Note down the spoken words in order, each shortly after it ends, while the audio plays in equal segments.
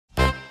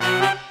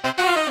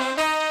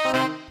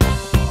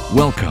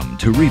Welcome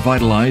to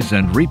Revitalize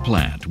and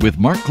Replant with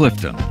Mark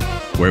Clifton,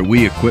 where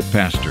we equip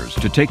pastors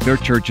to take their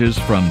churches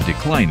from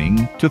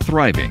declining to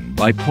thriving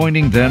by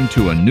pointing them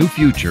to a new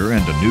future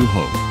and a new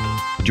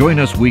hope. Join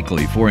us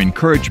weekly for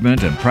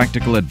encouragement and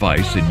practical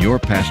advice in your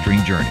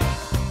pastoring journey.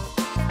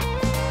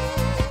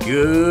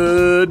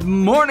 Good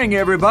morning,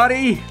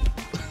 everybody.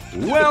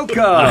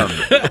 Welcome.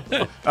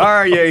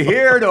 Are you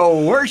here to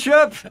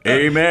worship?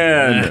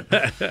 Amen.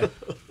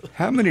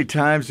 How many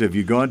times have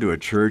you gone to a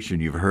church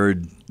and you've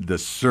heard the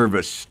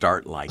service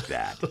start like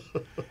that?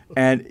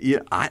 And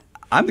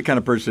I'm the kind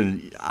of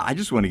person, I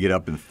just want to get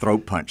up and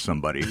throat punch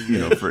somebody,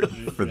 for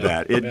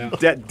that.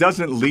 That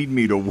doesn't lead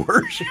me to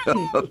worship.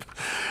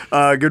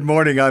 Good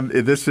morning.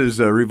 This is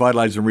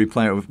Revitalize and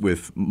Replant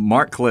with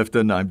Mark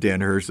Clifton. I'm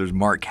Dan Hurst. There's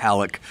Mark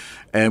Halleck.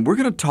 And we're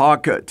going to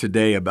talk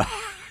today about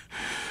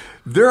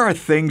there are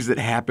things that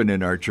happen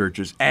in our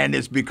churches, and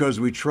it's because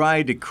we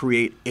try to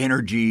create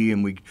energy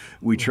and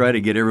we try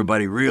to get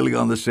everybody really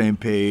on the same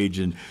page,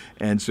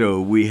 and so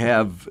we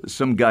have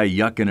some guy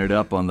yucking it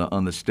up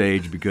on the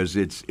stage because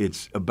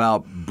it's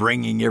about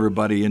bringing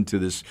everybody into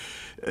this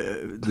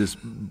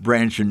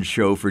branching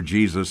show for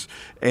Jesus,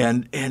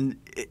 and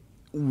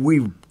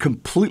we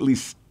completely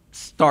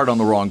start on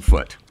the wrong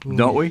foot,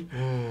 don't we?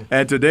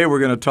 And today we're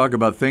going to talk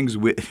about things.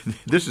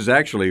 This is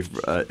actually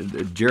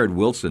Jared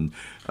Wilson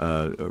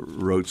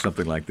wrote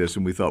something like this,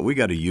 and we thought we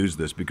got to use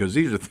this because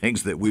these are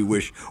things that we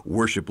wish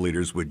worship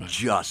leaders would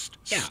just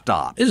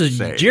stop. This is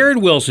saying. Jared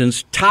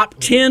Wilson's top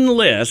 10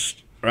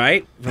 list,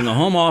 right, from the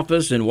home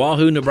office in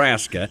Wahoo,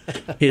 Nebraska.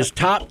 His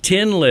top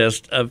 10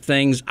 list of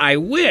things I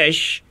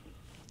wish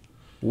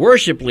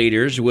worship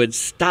leaders would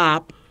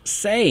stop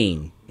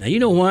saying. Now, you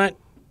know what?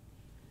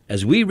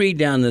 As we read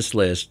down this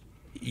list,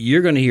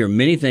 you're going to hear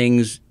many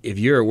things, if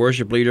you're a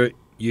worship leader,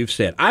 you've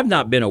said. I've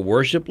not been a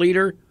worship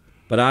leader,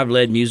 but I've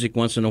led music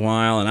once in a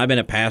while, and I've been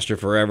a pastor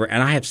forever,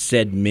 and I have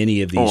said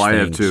many of these things. Oh, I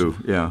have too,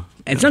 yeah.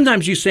 And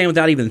sometimes you say them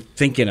without even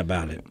thinking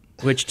about it,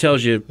 which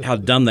tells you how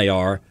dumb they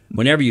are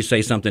whenever you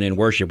say something in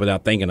worship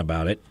without thinking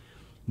about it.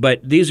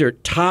 But these are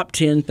top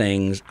 10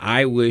 things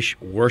I wish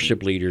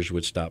worship leaders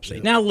would stop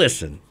saying. Now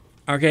listen,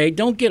 okay,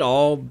 don't get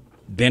all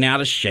bent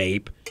out of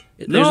shape.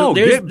 Get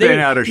bent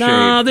out of shape.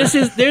 No,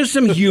 there's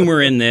some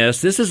humor in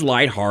this. This is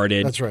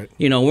lighthearted. That's right.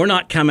 We're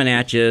not coming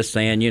at you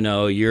saying,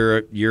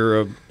 you're going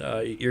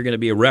to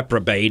be a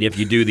reprobate if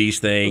you do these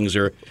things,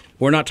 or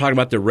we're not talking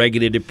about the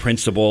regulative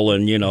principle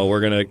and we're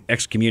going to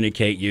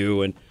excommunicate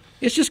you. And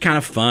it's just kind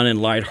of fun and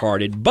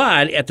lighthearted.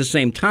 But at the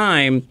same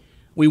time,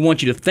 we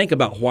want you to think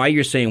about why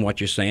you're saying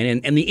what you're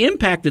saying and the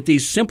impact that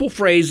these simple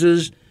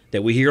phrases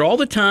that we hear all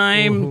the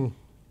time.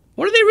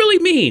 What do they really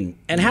mean,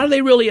 and how do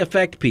they really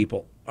affect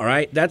people? All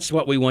right, that's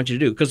what we want you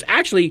to do. Because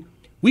actually,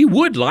 we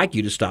would like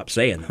you to stop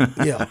saying them.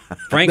 Yeah,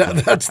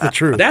 frankly, that's the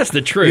truth. That's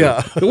the truth.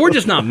 Yeah. But we're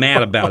just not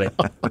mad about it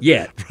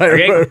yet.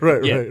 Right, okay?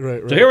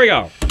 right. So here we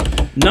go.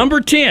 Number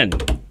 10.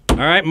 All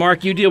right,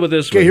 Mark, you deal with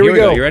this one. Okay, here we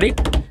go. You ready?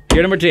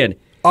 Here, number 10.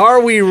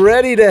 Are we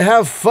ready to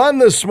have fun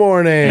this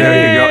morning?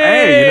 There you go.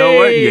 Hey, you know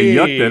what? You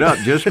yucked it up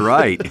just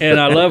right. And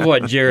I love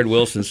what Jared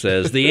Wilson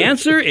says. The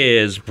answer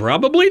is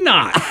probably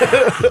not.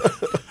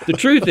 The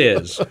truth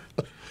is,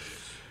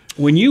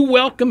 when you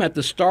welcome at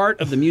the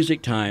start of the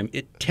music time,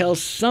 it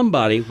tells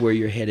somebody where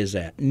your head is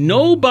at.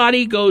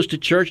 Nobody goes to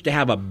church to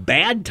have a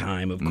bad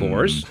time, of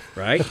course,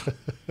 right?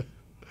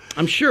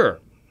 I'm sure.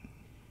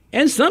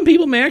 And some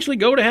people may actually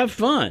go to have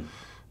fun.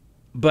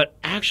 But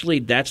actually,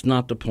 that's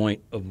not the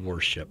point of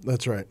worship.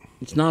 That's right.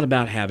 It's not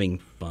about having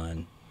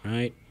fun,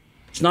 right?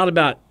 It's not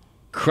about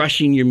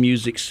crushing your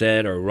music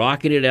set or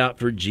rocking it out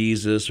for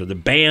Jesus or the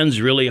band's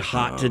really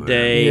hot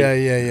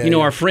today. Yeah.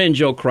 Our friend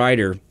Joe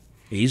Kreider,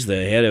 he's the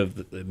head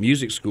of the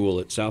music school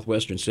at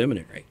Southwestern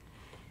Seminary.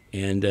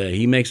 And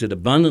he makes it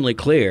abundantly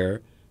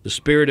clear the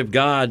Spirit of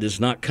God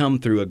does not come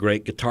through a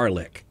great guitar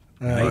lick.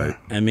 Right?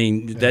 I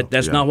mean,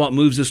 that's not what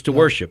moves us to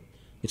worship.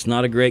 It's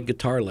not a great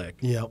guitar lick.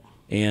 Yep.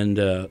 And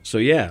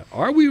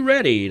are we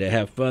ready to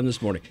have fun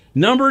this morning?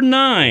 Number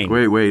 9.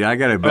 Wait, I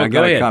got to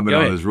comment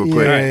on this real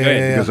quick.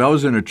 Because I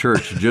was in a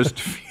church just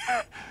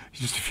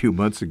a few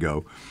months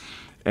ago,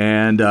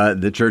 and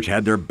the church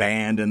had their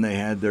band and they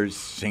had their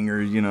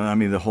singers.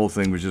 The whole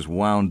thing was just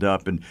wound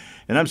up, and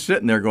I'm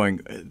sitting there going,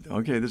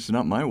 okay, this is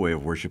not my way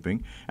of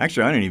worshiping.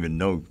 Actually, I didn't even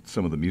know most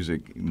of the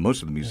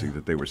music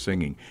that they were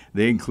singing.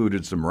 They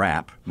included some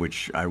rap,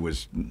 which I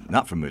was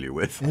not familiar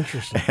with.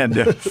 Interesting.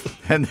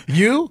 And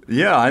you?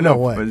 Yeah, I know. No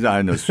way.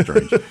 I know, it's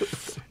strange.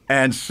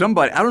 And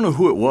somebody, I don't know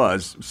who it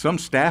was, some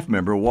staff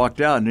member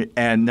walked out,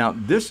 and now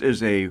this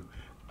is a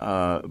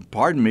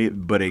pardon me,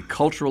 but a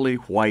culturally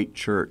white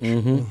church.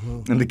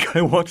 And the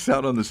guy walks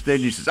out on the stage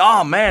and he says,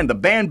 "Oh man, the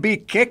band be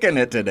kicking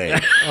it today."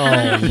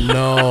 Oh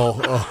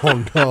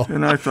no.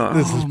 And I thought,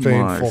 this is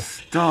painful. My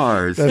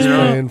stars. That's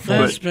painful.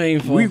 That's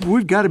painful.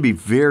 We've got to be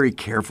very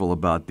careful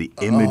about the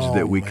image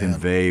that we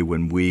convey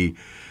when we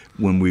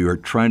are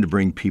trying to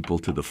bring people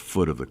to the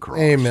foot of the cross.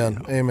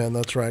 Amen. Amen.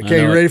 That's right.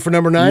 Okay, you ready for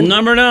number 9?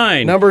 Number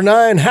 9. Number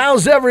 9.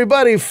 How's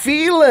everybody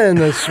feeling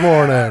this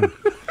morning?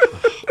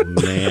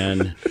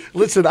 Man.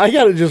 Listen, I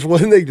got just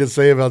one thing to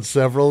say about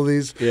several of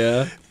these.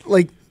 Yeah.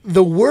 Like,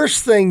 the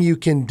worst thing you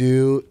can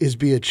do is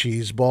be a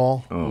cheese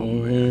ball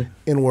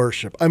in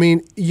worship. I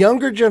mean,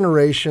 younger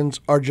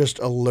generations are just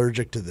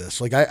allergic to this.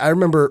 Like, I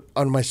remember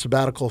on my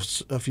sabbatical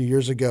a few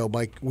years ago,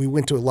 we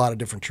went to a lot of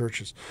different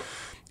churches.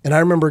 And I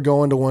remember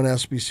going to one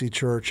SBC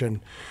church,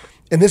 and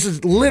this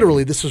is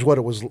what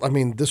it was. I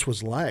mean, this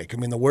was like. I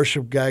mean, the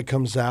worship guy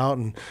comes out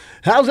and,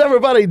 how's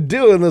everybody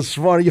doing this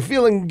morning? You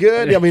feeling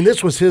good? I mean,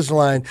 this was his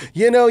line.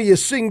 You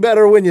sing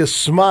better when you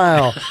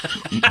smile.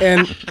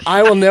 And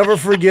I will never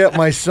forget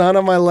my son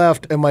on my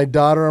left and my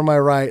daughter on my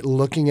right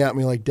looking at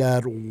me like,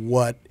 Dad,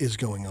 what is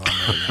going on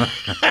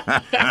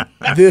right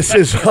now? This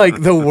is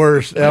like the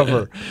worst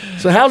ever.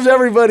 So how's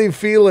everybody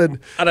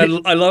feeling? And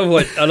I love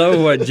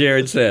what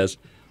Jared says.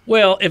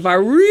 Well, if I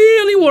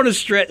really want to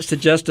stretch to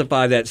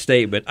justify that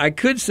statement, I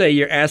could say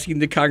you're asking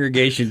the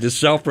congregation to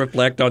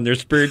self-reflect on their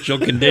spiritual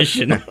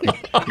condition.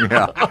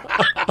 Yeah,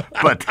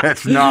 but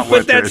that's not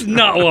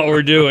what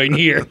we're doing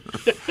here.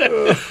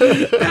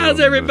 How's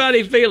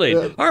everybody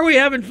feeling? Are we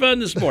having fun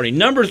this morning?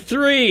 Number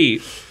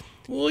 3.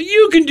 Well,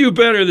 you can do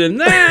better than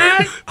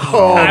that.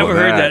 I've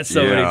heard that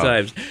so many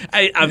times.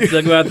 I'm going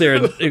to go out there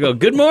and go,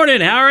 good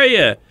morning, how are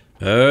you?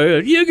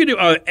 You can do,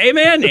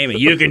 amen.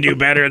 You can do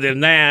better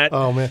than that.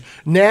 Oh, man.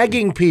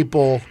 Nagging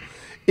people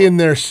in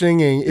their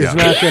singing is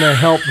not going to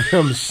help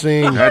them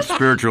sing. That's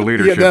spiritual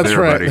leadership. Yeah, that's there,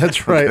 right. buddy.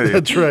 That's right.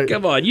 That's right.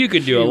 Come on, you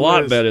can do a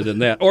lot better than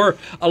that. Or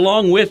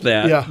along with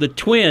that, the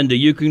twin to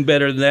you can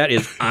better than that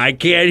is I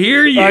can't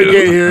hear you. I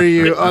can't hear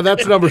you. Oh,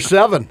 that's number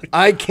 7.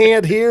 I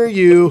can't hear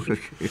you.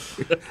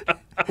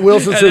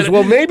 Wilson says,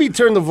 well, maybe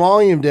turn the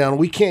volume down.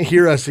 We can't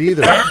hear us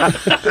either.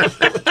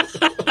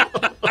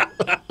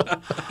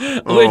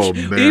 Which,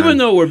 even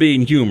though we're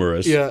being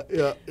humorous,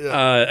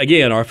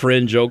 again, our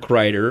friend Joe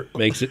Kreider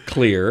makes it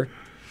clear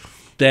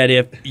that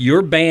if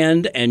your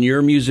band and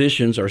your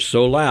musicians are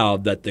so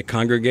loud that the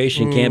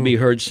congregation can't be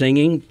heard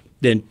singing,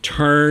 then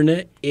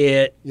turn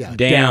it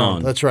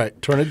down. That's right.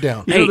 Turn it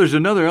down. You know, there's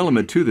another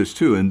element to this,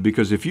 too, and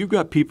because if you've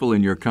got people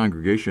in your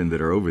congregation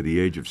that are over the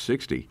age of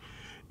 60,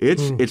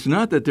 it's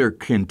not that they're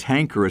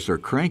cantankerous or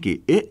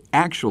cranky. It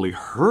actually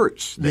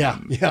hurts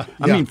them.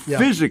 I mean,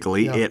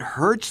 physically, it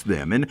hurts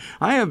them. And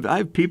I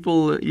have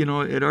people,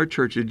 at our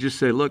church that just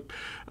say, look,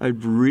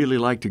 I'd really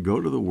like to go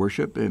to the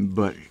worship,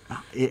 but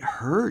it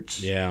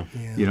hurts. Yeah.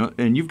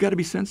 And you've got to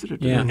be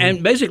sensitive to that.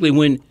 And basically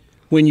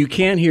when you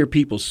can't hear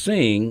people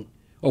sing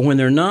or when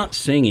they're not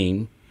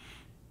singing,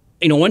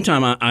 one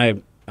time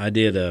I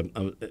did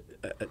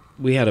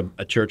we had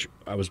a church,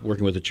 I was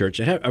working with a church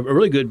that had a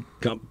really good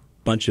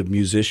bunch of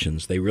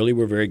musicians. They really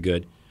were very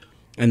good.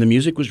 And the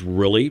music was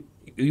really,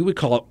 you would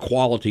call it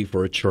quality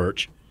for a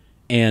church.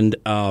 And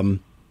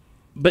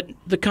but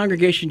the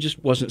congregation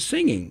just wasn't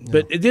singing.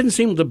 But it didn't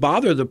seem to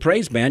bother the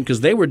praise band because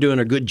they were doing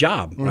a good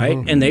job, right?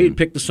 And they would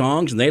pick the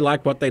songs and they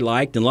liked what they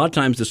liked. And a lot of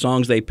times the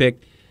songs they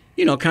picked,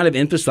 kind of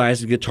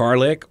emphasized a guitar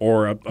lick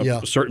or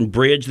a certain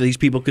bridge that these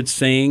people could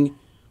sing.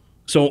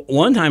 So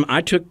one time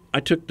I took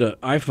the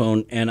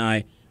iPhone and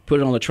I put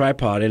it on the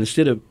tripod, and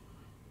instead of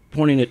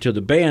pointing it to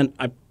the band,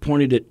 I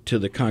pointed it to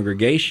the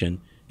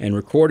congregation and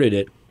recorded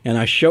it, and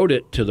I showed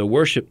it to the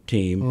worship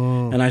team,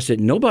 and I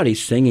said,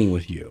 nobody's singing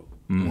with you.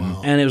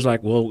 Wow. And it was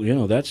like, well,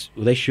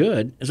 they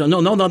should. So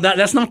no,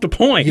 that's not the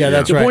point. Yeah,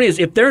 that's the right. The point is,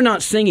 if they're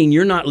not singing,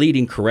 you're not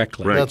leading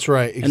correctly. Right. That's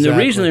right, exactly. And the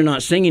reason they're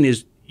not singing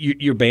is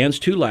your band's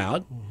too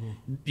loud.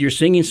 You're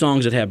singing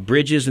songs that have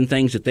bridges and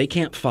things that they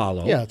can't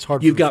follow. Yeah, it's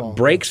hard You've for them to got follow.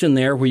 breaks in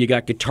there where you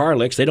got guitar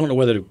licks. They don't know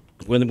whether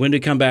when to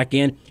come back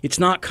in. It's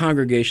not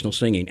congregational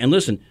singing. And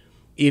listen,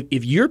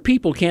 if your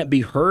people can't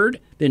be heard,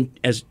 then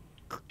as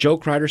Joe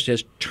Kreider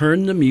says,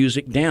 turn the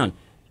music down.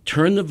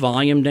 Turn the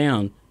volume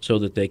down so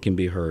that they can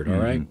be heard, all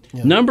right?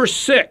 Yeah. Number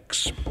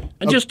 6,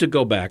 and just to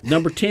go back,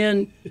 number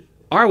 10,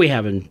 are we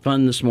having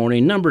fun this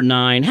morning? Number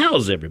 9,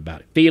 how's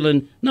everybody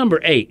feeling?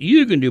 Number 8,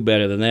 you can do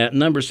better than that.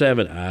 Number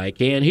 7, I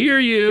can't hear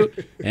you.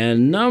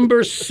 And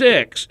number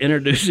 6,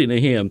 introducing a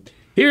hymn.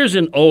 Here's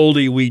an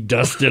oldie we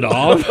dusted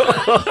off.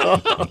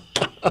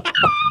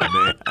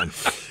 Man.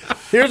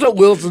 Here's what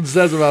Wilson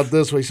says about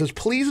this one. He says,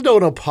 please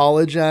don't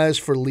apologize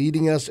for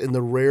leading us in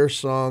the rare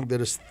song that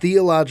is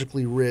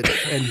theologically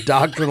rich and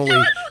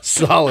doctrinally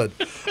solid.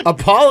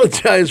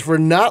 Apologize for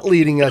not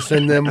leading us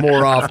in them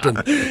more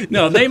often.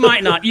 No, they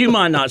might not. You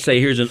might not say,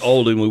 here's an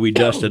oldie when we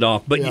dust it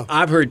off. But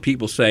I've heard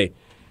people say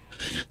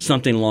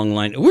something along the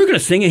line, we're going to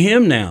sing a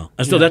hymn now.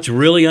 And so that's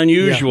really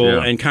unusual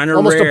and kind of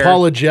almost rare.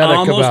 Apologetic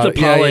Almost about it.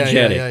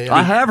 apologetic. Yeah.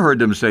 I have heard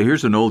them say,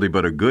 here's an oldie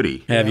but a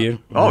goodie. Have you?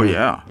 Oh,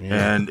 yeah.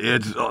 And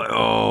it's,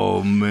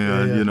 oh,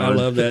 man, I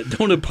love that.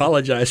 Don't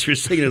apologize for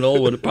singing an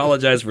old one.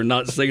 Apologize for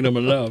not singing them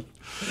enough.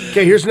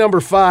 Okay, here's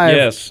number 5.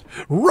 Yes.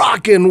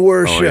 Rockin'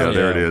 worship. Oh, yeah,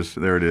 there it is.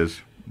 There it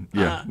is.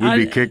 Yeah, we'd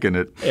be kicking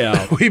it.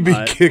 Yeah, We'd be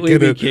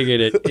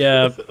kicking it.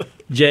 Yeah.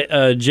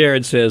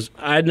 Jared says,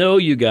 I know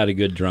you got a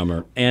good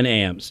drummer and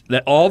amps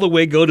that all the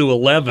way go to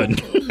 11.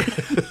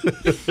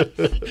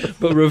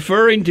 But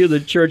referring to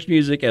the church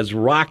music as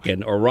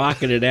rockin' or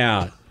rocking it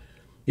out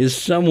is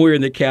somewhere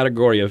in the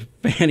category of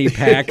fanny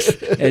packs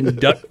and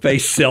duck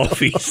face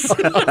selfies.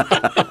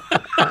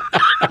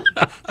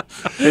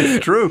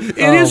 It's true. It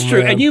is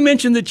true. Man. And you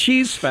mentioned the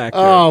cheese factor.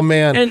 Oh,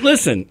 man. And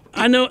listen,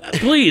 I know,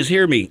 please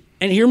hear me,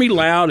 and hear me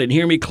loud and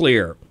hear me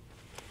clear.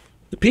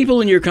 The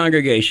people in your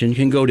congregation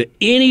can go to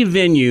any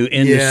venue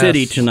in the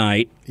city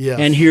tonight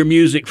and hear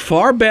music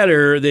far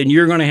better than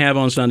you're going to have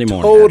on Sunday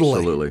morning. Totally.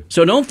 Absolutely.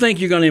 So don't think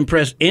you're going to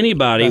impress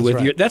anybody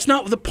with your. That's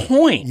not the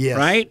point,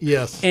 right?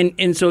 Yes.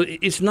 And so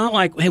it's not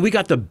like, hey, we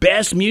got the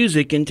best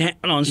music in town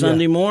on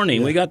Sunday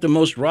morning. We got the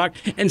most rock.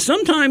 And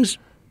sometimes,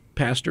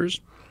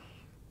 pastors,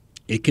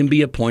 it can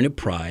be a point of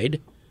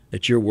pride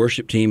that your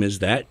worship team is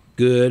that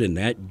good and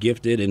that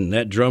gifted and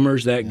that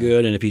drummer's that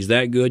good. And if he's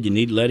that good, you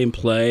need to let him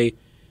play.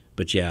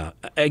 But yeah,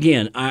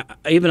 again,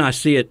 I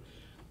see it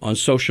on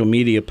social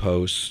media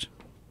posts.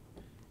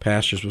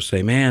 Pastors will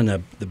say, man,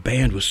 the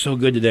band was so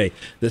good today.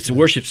 The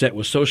worship set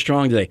was so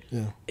strong today.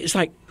 Yeah. It's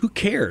like, who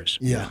cares?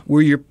 Yeah.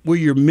 Were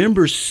your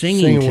members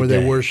singing today? Were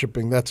they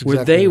worshiping? That's exactly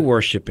Were they right.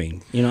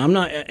 worshiping? I'm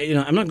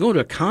not going to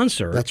a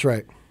concert. That's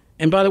right.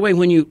 And by the way,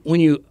 when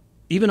you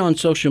even on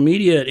social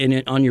media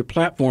and on your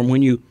platform,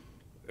 when you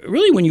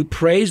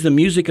praise the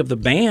music of the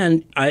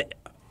band,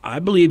 I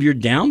believe you're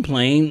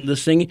downplaying the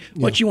singing.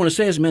 What you want to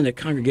say is, man, the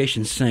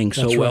congregation sang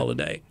so well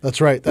today.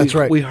 That's right. That's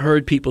right. We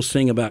heard people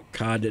sing about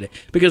God today.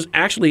 Because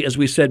actually, as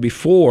we said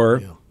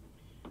before,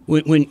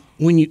 when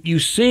you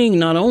sing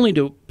not only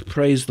to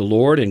praise the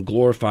Lord and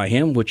glorify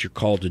Him, which you're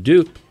called to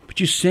do, but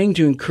you sing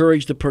to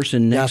encourage the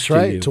person next to you.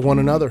 That's right, to one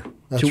another.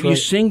 That's right. You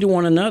sing to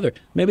one another.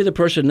 Maybe the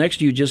person next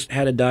to you just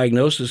had a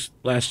diagnosis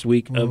last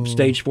week of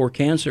stage 4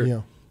 cancer.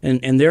 Yeah.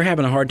 And they're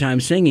having a hard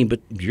time singing, but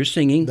you're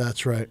singing.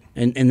 That's right.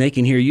 And they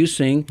can hear you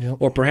sing. Yep.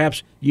 Or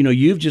perhaps,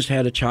 you've just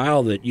had a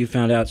child that you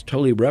found out is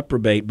totally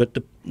reprobate, but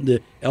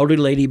the elderly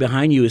lady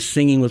behind you is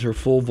singing with her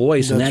full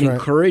voice, and that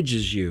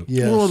encourages you.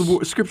 Yes. Well,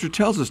 the Scripture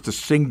tells us to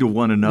sing to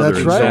one another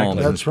in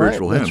psalms and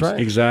spiritual hymns. That's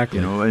right. Exactly.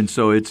 And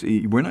so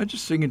we're not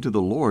just singing to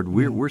the Lord.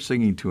 We're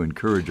singing to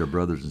encourage our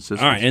brothers and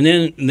sisters. All right, and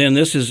then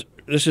this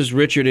is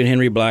Richard and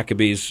Henry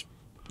Blackaby's.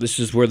 This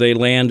is where they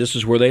land. This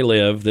is where they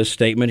live. This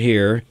statement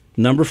here.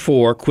 Number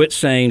 4, quit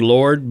saying,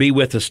 Lord, be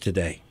with us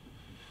today.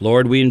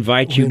 Lord, we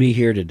invite you to be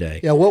here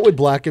today. Yeah, what would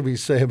Blackaby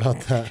say about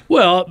that?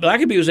 Well,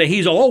 Blackaby would say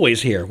he's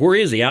always here. Where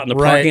is he? Out in the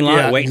parking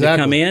lot waiting to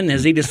come in?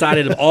 Has he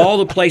decided of all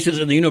the places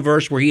in the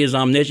universe where he is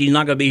omniscient, he's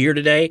not going to be here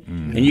today?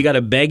 And you got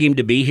to beg him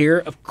to be here?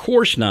 Of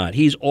course not.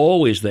 He's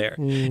always there.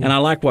 And I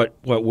like what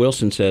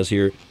Wilson says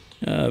here.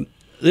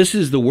 This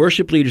is the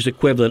worship leader's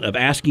equivalent of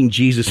asking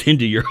Jesus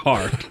into your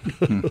heart.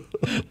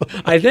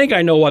 I think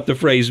I know what the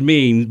phrase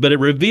means, but it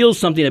reveals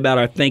something about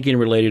our thinking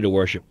related to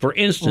worship. For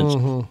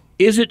instance,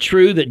 is it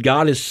true that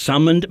God is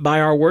summoned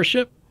by our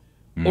worship?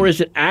 Or is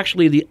it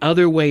actually the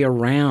other way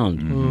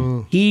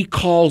around? He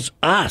calls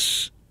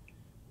us.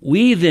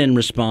 We then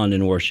respond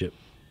in worship.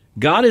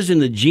 God is in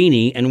the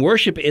genie, and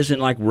worship isn't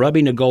like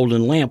rubbing a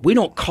golden lamp. We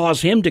don't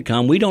cause him to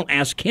come. We don't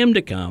ask him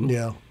to come.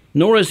 Yeah.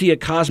 Nor is he a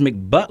cosmic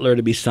butler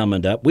to be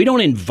summoned up. We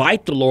don't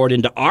invite the Lord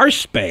into our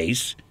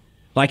space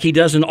like he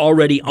doesn't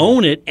already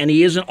own it and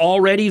he isn't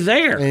already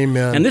there.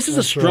 Amen. And this is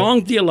a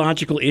strong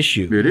theological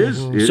issue. It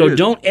is. So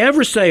don't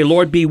ever say,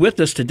 Lord, be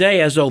with us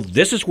today, as though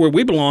this is where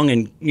we belong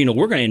and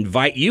we're going to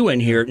invite you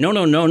in here.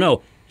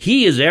 No.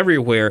 He is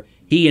everywhere.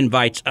 He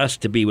invites us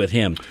to be with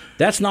him.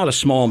 That's not a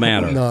small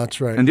matter. No, that's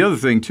right. And the other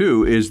thing,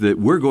 too, is that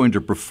we're going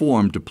to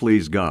perform to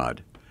please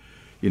God.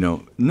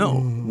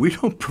 No, we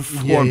don't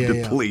perform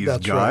to please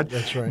that's God. Right,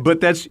 that's right. But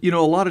that's, a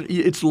lot of,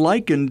 it's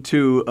likened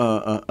to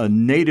a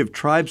native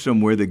tribe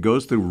somewhere that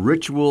goes through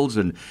rituals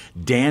and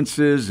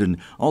dances and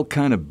all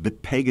kind of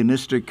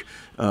paganistic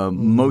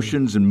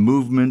motions and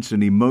movements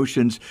and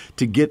emotions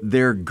to get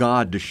their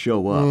God to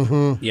show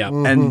up. Yeah.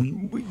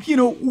 And,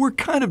 we're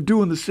kind of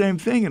doing the same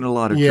thing in a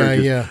lot of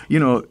churches. Yeah.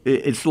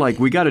 It's like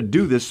we got to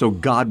do this so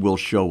God will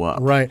show up.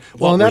 Right.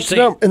 Well, and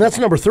that's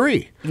number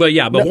 3. Well,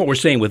 yeah, but what we're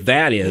saying with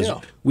that is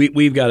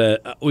we've got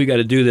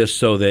to do this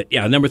so that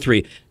number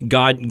 3,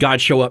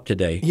 God show up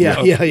today.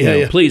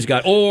 Yeah. Please,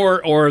 God,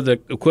 or the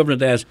equivalent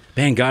of that is,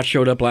 man, God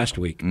showed up last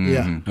week.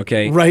 Yeah.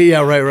 Okay. Right.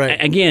 Yeah.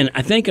 Right. Again,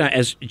 I think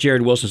as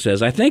Jared Wilson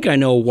says, I think I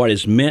know what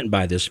is meant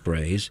by this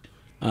phrase.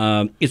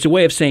 It's a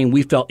way of saying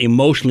we felt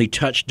emotionally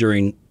touched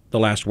during the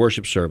last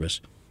worship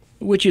service,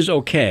 which is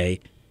okay.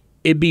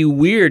 It'd be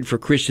weird for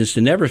Christians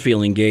to never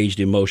feel engaged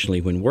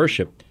emotionally when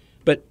worship,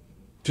 but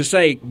to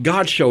say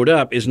God showed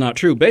up is not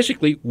true.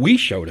 Basically, we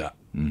showed up.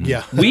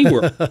 Yeah. We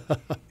were.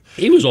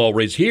 He was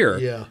always here.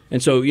 Yeah.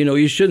 And so,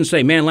 you shouldn't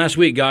say, man, last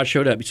week God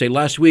showed up. You say,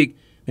 last week,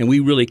 and we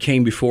really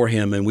came before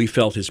him and we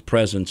felt his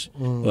presence.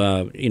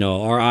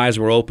 Our eyes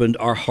were opened,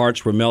 our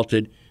hearts were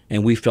melted,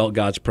 and we felt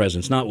God's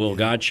presence. Not, well,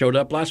 God showed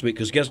up last week,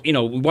 because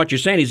what you're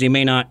saying is he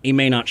may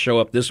not show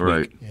up this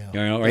week.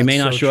 Yeah. Or he may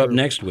not show up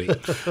next week.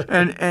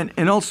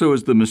 and also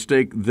is the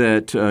mistake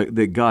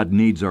that God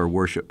needs our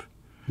worship.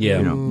 Yeah.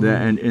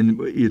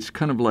 And it's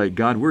kind of like,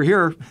 God, we're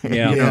here.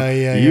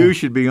 Yeah. You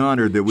should be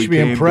honored that we should be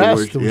came.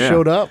 Impressed that we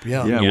showed up.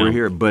 Yeah, we're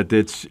here. But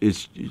it's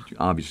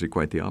obviously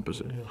quite the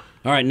opposite.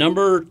 All right,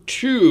 number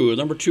two,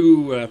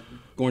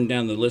 going going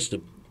down the list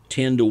of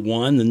 10 to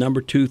 1, the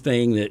number 2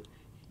 thing that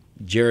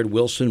Jared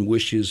Wilson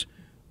wishes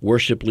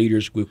worship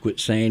leaders would quit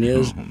saying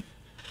is,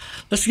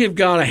 let's give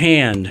God a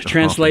hand.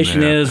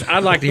 Translation is,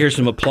 I'd like to hear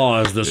some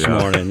applause this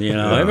morning.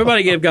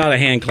 Everybody give God a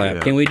hand clap.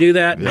 Yeah. Can we do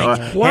that?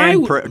 Why?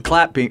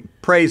 Clapping,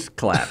 praise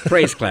clap.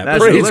 Praise clap.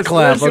 Praise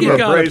clap. Let's give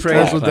God a praise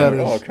That's what clap. that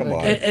is. Oh, come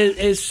on.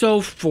 It's so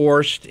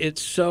forced.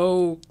 It's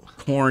so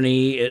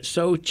corny. It's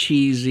so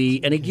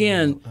cheesy. And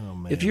again,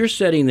 if you're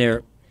sitting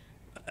there,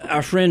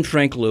 our friend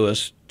Frank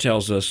Lewis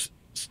tells us,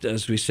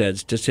 as we said,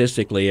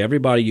 statistically,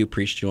 everybody you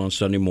preach to on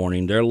Sunday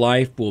morning, their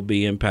life will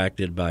be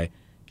impacted by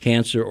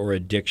cancer or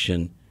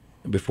addiction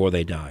before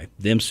they die.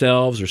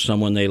 Themselves or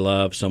someone they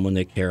love, someone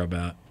they care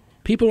about.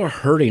 People are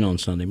hurting on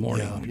Sunday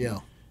morning. Yeah.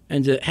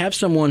 And to have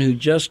someone who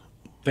just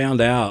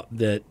found out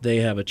that they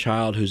have a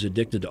child who's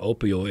addicted to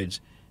opioids,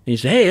 and you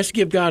say, hey, let's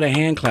give God a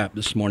hand clap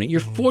this morning. You're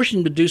forcing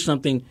him to do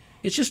something.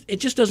 It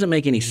just doesn't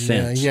make any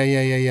sense. Yeah.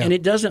 And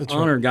it doesn't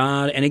honor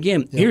God. And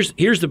again,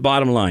 here's the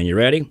bottom line. You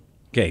ready?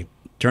 Okay,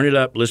 turn it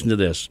up. Listen to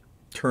this.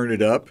 Turn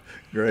it up.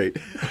 Great.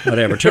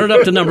 Whatever. Turn it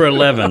up to number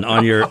 11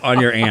 on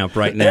your amp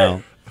right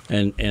now,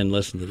 and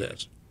listen to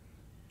this.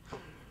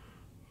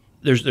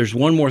 There's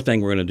one more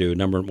thing we're going to do,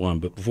 number 1.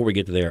 But before we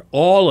get to there,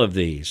 all of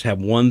these have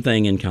one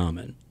thing in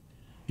common.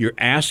 You're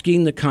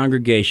asking the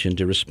congregation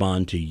to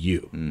respond to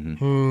you.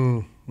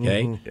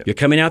 Okay? Mm-hmm. You're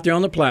coming out there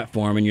on the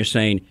platform and you're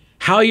saying,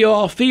 how are you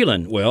all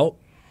feeling? Well,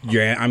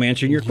 I'm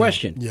answering your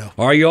question. Yeah.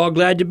 Are you all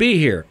glad to be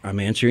here? I'm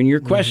answering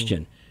your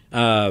question.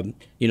 Would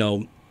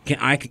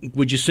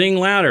you sing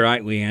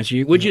louder? We answer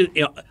you. Would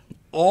you?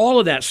 All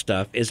of that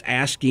stuff is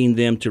asking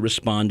them to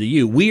respond to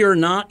you. We are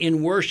not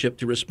in worship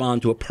to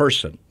respond to a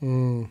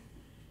person.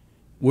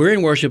 We're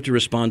in worship to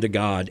respond to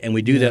God, and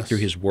we do that through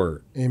His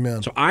Word.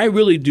 Amen. So I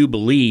really do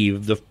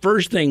believe the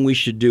first thing we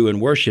should do in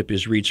worship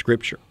is read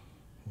Scripture.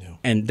 Yeah.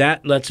 And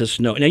that lets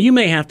us know. Now, you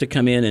may have to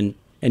come in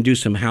and do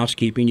some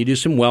housekeeping. You do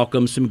some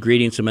welcomes, some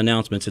greetings, some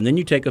announcements, and then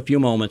you take a few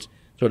moments,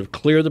 sort of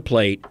clear the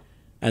plate.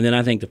 And then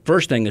I think the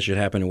first thing that should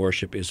happen in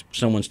worship is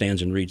someone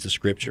stands and reads the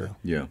Scripture.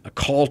 Yeah. A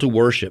call to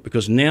worship,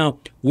 because now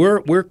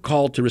we're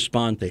called to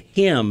respond to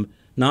Him,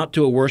 not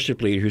to a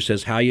worship leader who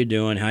says, how you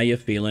doing, how you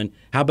feeling,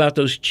 how about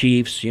those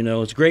Chiefs,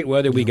 it's great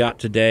weather we got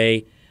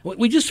today.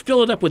 We just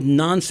fill it up with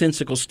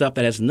nonsensical stuff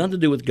that has nothing to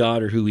do with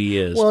God or who He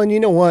is. Well, and you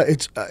know what?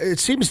 It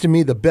seems to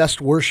me the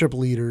best worship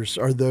leaders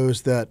are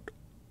those that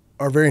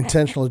are very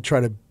intentional to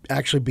try to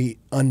actually be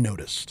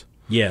unnoticed.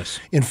 Yes.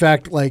 In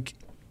fact,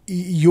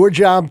 your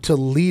job to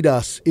lead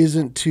us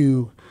isn't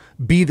to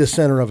be the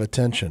center of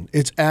attention.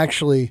 It's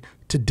actually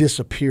to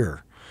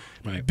disappear.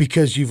 Right.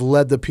 Because you've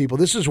led the people.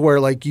 This is where,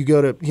 you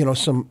go to,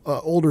 some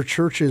older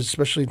churches,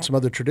 especially in some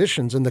other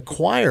traditions, and the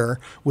choir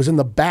was in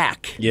the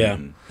back. Yeah,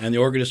 and the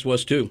organist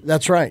was too.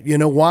 That's right. You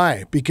know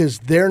why? Because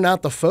they're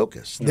not the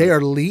focus. They are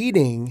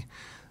leading.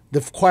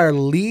 The choir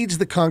leads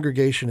the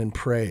congregation in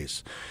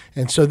praise.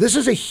 And so this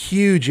is a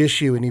huge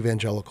issue in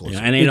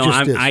evangelicalism. Yeah,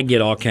 and I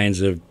get all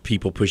kinds of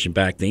people pushing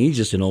back. He's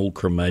just an old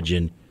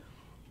curmudgeon.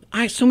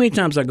 So many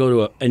times I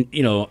go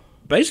to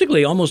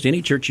basically almost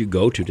any church you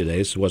go to today,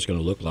 this is what it's going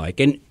to look like.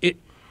 And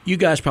you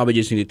guys probably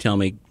just need to tell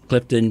me,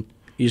 Clifton,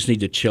 you just need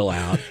to chill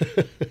out.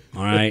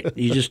 All right?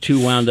 You're just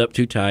too wound up,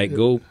 too tight.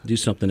 Go do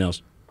something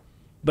else.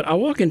 But I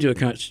walk into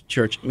a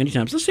church many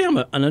times. Let's say I'm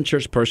an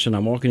unchurched person.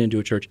 I'm walking into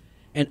a church.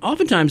 And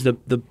oftentimes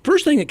the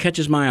first thing that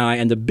catches my eye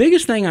and the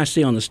biggest thing I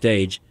see on the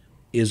stage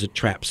is a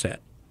trap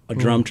set, a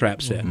drum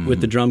trap set with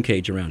the drum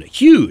cage around it.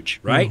 Huge,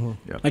 right?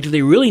 Yep. Do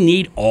they really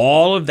need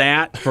all of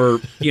that for,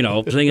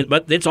 singing?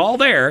 But it's all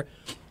there.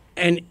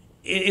 And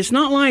it's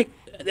not like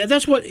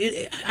that's what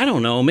I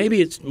don't know.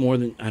 Maybe it's more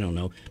than I don't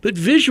know. But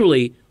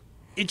visually,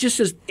 it just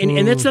says, and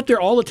it's up there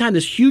all the time.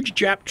 This huge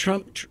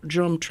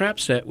drum trap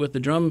set with the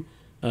drum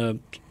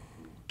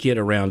kit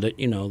around it.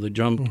 The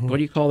drum. What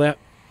do you call that?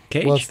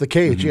 Cage. Well, it's the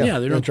cage. Yeah,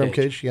 the drum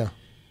cage. Yeah.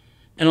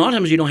 And a lot of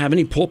times you don't have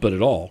any pulpit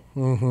at all.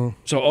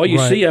 So all you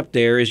see up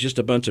there is just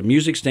a bunch of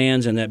music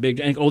stands and that big.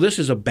 This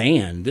is a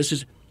band.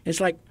 It's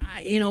like,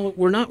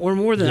 we're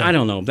more than, I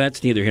don't know.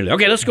 That's neither here nor there.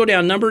 Okay, let's go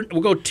down.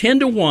 We'll go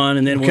 10 to 1,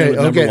 and then we'll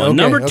go number 1.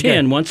 Number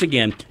 10, once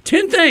again.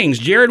 10 things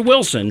Jared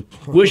Wilson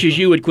wishes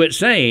you would quit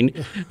saying.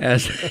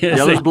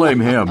 Let's blame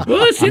him.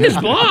 Well, it's in his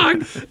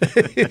blog.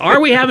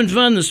 Are we having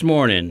fun this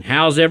morning?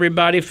 How's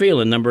everybody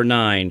feeling? Number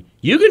 9.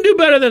 You can do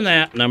better than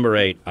that. Number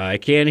 8. I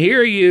can't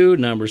hear you.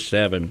 Number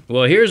 7.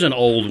 Well, here's an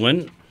old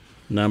one.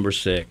 Number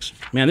 6.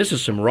 Man, this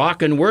is some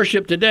rockin'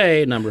 worship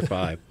today. Number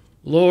 5.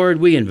 Lord,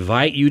 we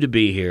invite you to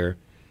be here.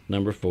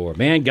 Number 4.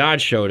 Man,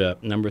 God showed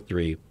up. Number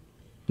 3.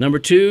 Number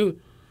 2,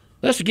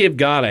 let's give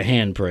God a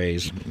hand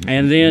praise.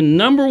 And then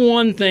number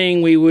 1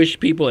 thing we wish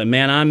people, and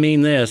man, I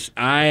mean this.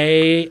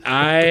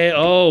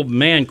 Oh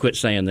man, quit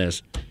saying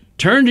this.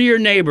 Turn to your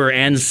neighbor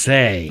and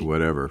say.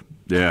 Whatever.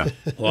 Yeah.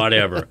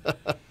 Whatever.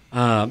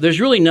 There's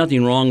really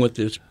nothing wrong with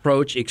this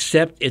approach,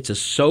 except it's a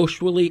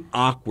socially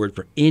awkward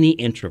for any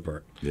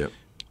introvert. Yep.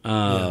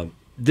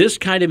 This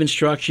kind of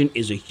instruction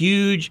is a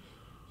huge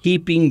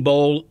heaping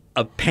bowl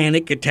a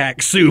panic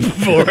attack soup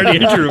for an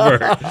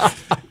introvert.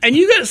 And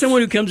you got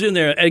someone who comes in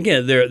there,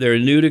 again, they're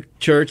new to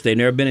church, they've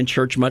never been in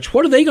church much.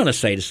 What are they going to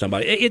say to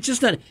somebody? It's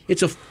just not,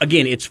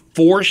 it's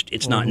forced,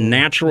 it's not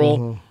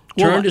natural.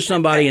 Turn to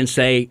somebody and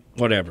say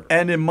whatever.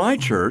 And in my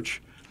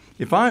church,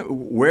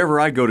 wherever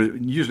I go to,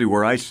 usually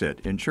where I sit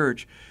in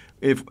church,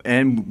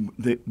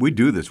 we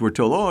do this. We're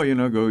told,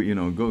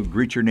 go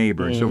greet your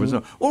neighbor and so on.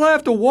 So, well, I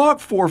have to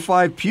walk 4 or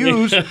 5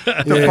 pews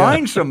to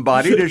find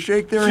somebody to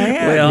shake their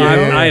hand. Well,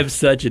 I am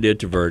such an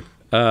introvert.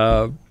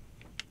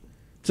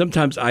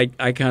 Sometimes I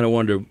kind of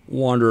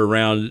wander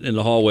around in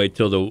the hallway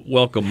till the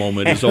welcome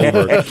moment is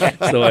over,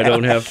 so I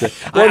don't have to.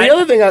 Well, the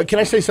other thing, can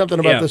I say something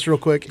about this real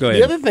quick? Go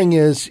ahead. The other thing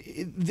is,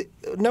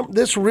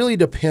 this really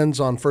depends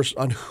on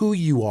who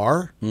you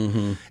are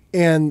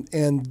and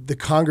the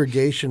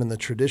congregation and the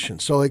tradition.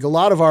 So, like a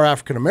lot of our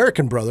African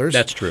American brothers,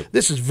 that's true.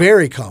 This is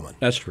very common.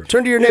 That's true.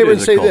 Turn to your neighbor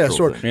and say this,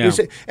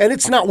 and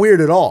it's not weird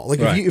at all.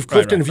 Like if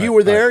Clifton, if you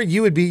were there,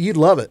 you'd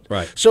love it.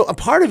 Right. So a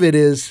part of it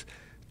is,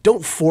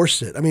 don't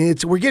force it. I mean,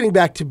 we're getting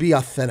back to be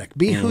authentic.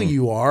 Be who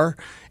you are,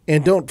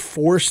 and don't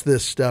force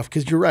this stuff,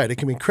 because you're right. It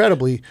can be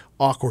incredibly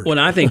awkward. Well,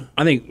 I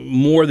think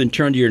more than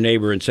turn to your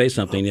neighbor and say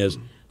something is,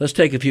 let's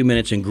take a few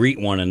minutes and greet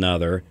one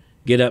another.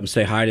 Get up and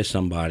say hi to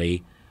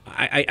somebody.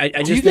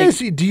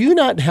 Do you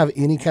not have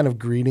any kind of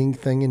greeting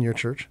thing in your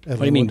church? What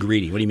do you mean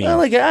greeting? What do you mean? Well,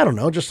 like, I don't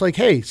know, just like,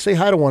 hey, say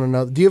hi to one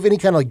another. Do you have any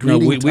kind of like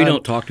greeting? No, we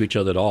don't talk to each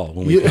other at all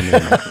when we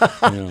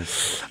come in.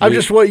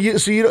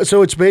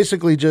 So it's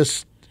basically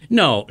just.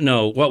 No.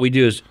 What we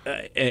do is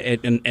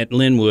at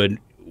Linwood,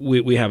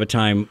 we have a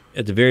time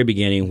at the very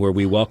beginning where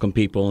we welcome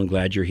people and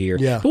glad you're here.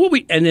 Yeah. But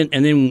and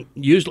then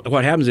usually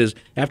what happens is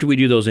after we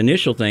do those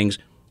initial things,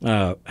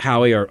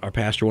 Howie, our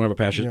pastor, one of our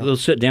pastors, they'll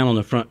sit down on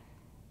the front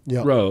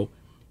row,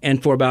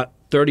 and for about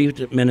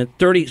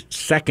 30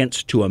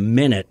 seconds to a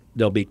minute,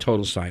 there'll be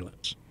total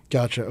silence.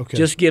 Gotcha. Okay.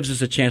 Just gives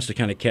us a chance to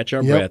kind of catch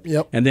our breath.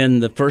 Yep. And then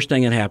the first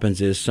thing that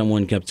happens is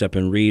someone comes up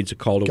and reads a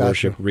call to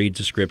worship, reads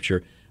the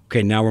scripture.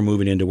 Okay, now we're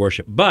moving into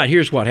worship. But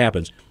here's what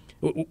happens.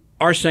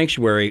 Our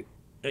sanctuary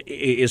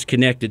is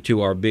connected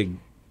to our big,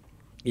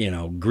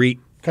 greet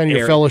kind of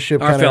your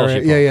fellowship. Our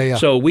fellowship. Yeah.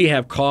 So we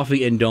have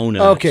coffee and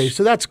donuts. Okay,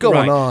 so that's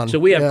going on. So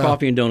we have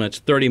coffee and donuts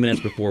 30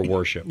 minutes before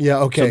worship.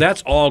 Okay. So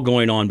that's all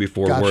going on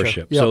before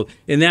worship. Yep. So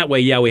in that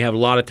way, we have a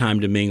lot of time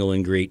to mingle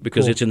and greet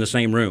because it's in the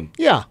same room.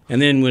 Yeah. And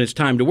then when it's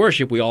time to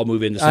worship, we all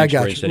move into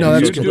sanctuary. I got you. No,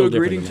 that's good. Do a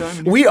greeting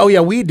time?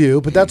 We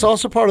do, but that's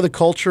also part of the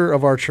culture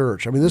of our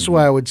church. I mean, this is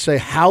why I would say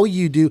how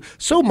you do.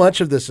 So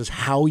much of this is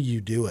how you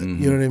do it.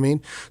 You know what I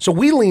mean? So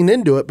we lean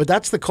into it, but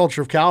that's the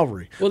culture of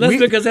Calvary. Well, that's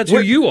because that's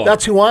who you are.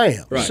 That's who I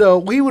am. Right.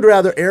 So we would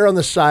rather err on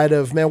the side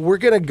of, man, we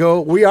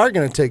are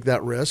going to take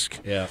that risk.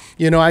 Yeah.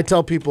 I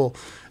tell people,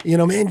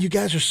 man, you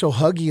guys are so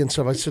huggy and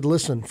stuff. I said,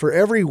 listen, for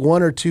every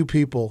 1 or 2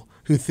 people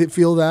who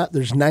feel that,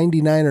 there's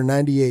 99 or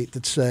 98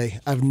 that say,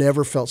 I've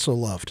never felt so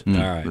loved. All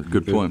right.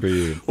 Good point. For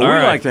you. Well,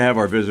 we like to have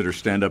our visitors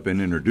stand up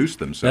and introduce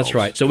themselves. That's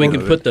right. So we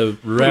can put the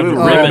ribbon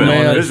on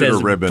it that says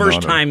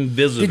first-time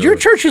visitor. Did your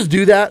churches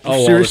do that?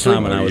 Seriously?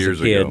 All the time when I was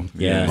a kid. Ago.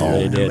 Yeah,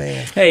 they did.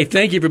 Man. Hey,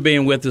 thank you for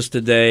being with us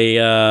today,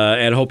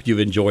 and hope you've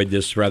enjoyed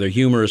this rather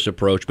humorous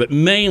approach, but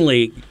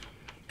mainly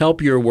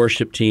help your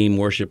worship team,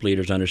 worship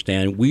leaders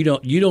understand you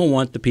don't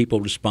want the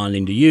people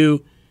responding to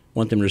you,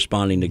 want them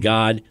responding to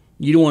God.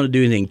 You don't want to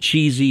do anything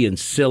cheesy and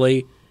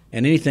silly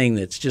and anything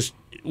that's just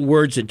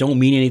words that don't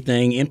mean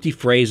anything, empty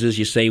phrases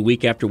you say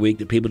week after week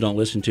that people don't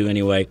listen to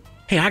anyway.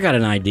 Hey, I got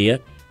an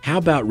idea. How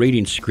about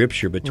reading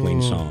scripture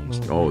between songs?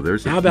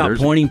 How about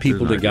pointing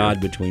people to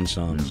God between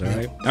songs? All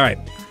right.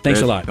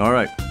 Thanks a lot. All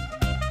right.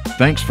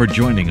 Thanks for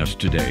joining us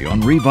today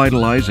on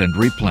Revitalize and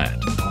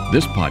Replant.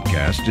 This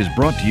podcast is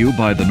brought to you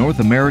by the North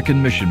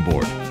American Mission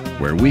Board,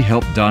 where we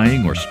help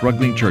dying or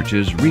struggling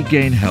churches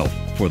regain health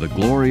for the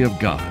glory of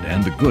God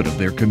and the good of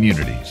their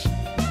communities.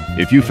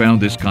 If you found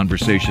this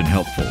conversation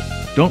helpful,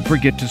 don't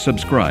forget to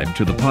subscribe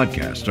to the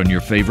podcast on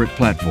your favorite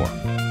platform.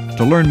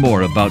 To learn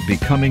more about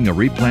becoming a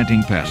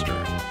replanting pastor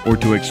or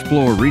to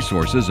explore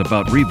resources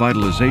about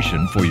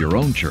revitalization for your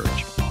own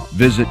church,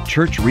 visit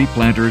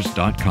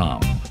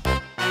churchreplanters.com.